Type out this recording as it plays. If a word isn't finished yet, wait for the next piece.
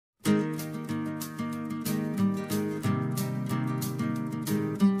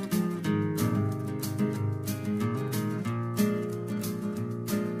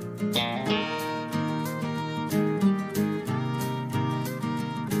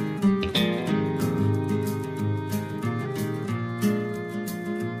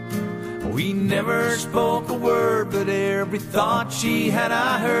never spoke a word, but every thought she had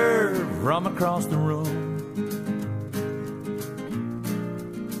I heard from across the room.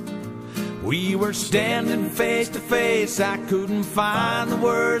 We were standing face to face, I couldn't find the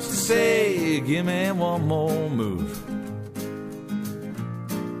words to say. Give me one more move.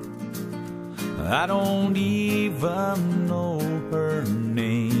 I don't even know her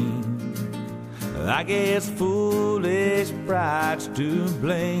name. I guess foolish pride's to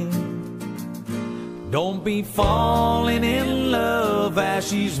blame. Don't be falling in love as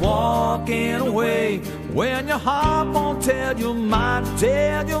she's walking away. When your heart won't tell your mind,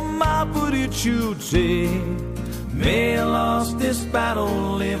 what it should say. May have lost this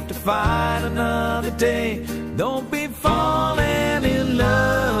battle, live to fight another day. Don't be falling in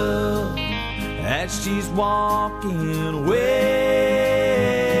love as she's walking away.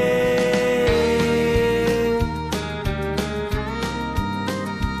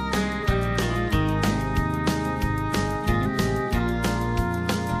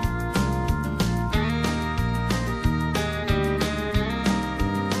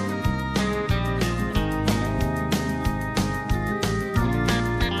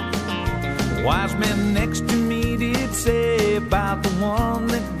 Wise man next to me did say about the one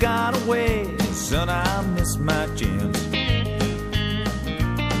that got away. Son, I miss my chance.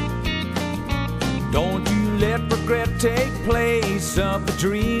 Don't you let regret take place of the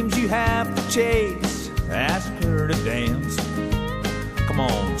dreams you have to chase. Ask her to dance. Come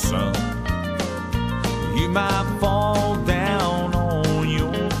on, son. You might fall down on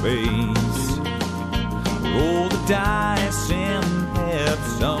your face. Roll the dice and have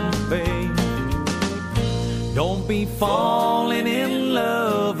some faith. Don't be falling in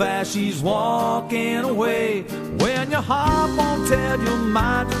love as she's walking away. When your heart won't tell your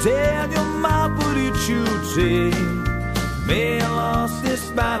mind, what it should say. May have lost this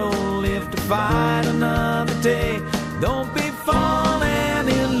battle, live to fight another day. Don't be falling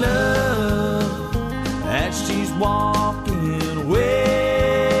in love as she's walking away.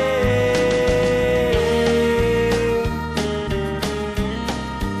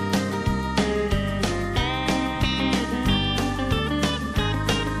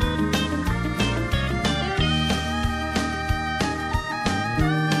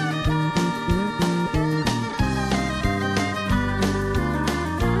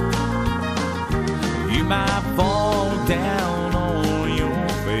 Down on your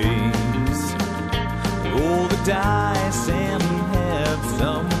face, roll the dice and have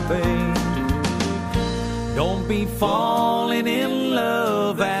some faith. Don't be falling in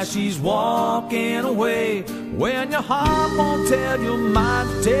love as she's walking away. When your heart won't tell your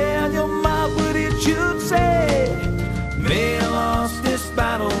mind,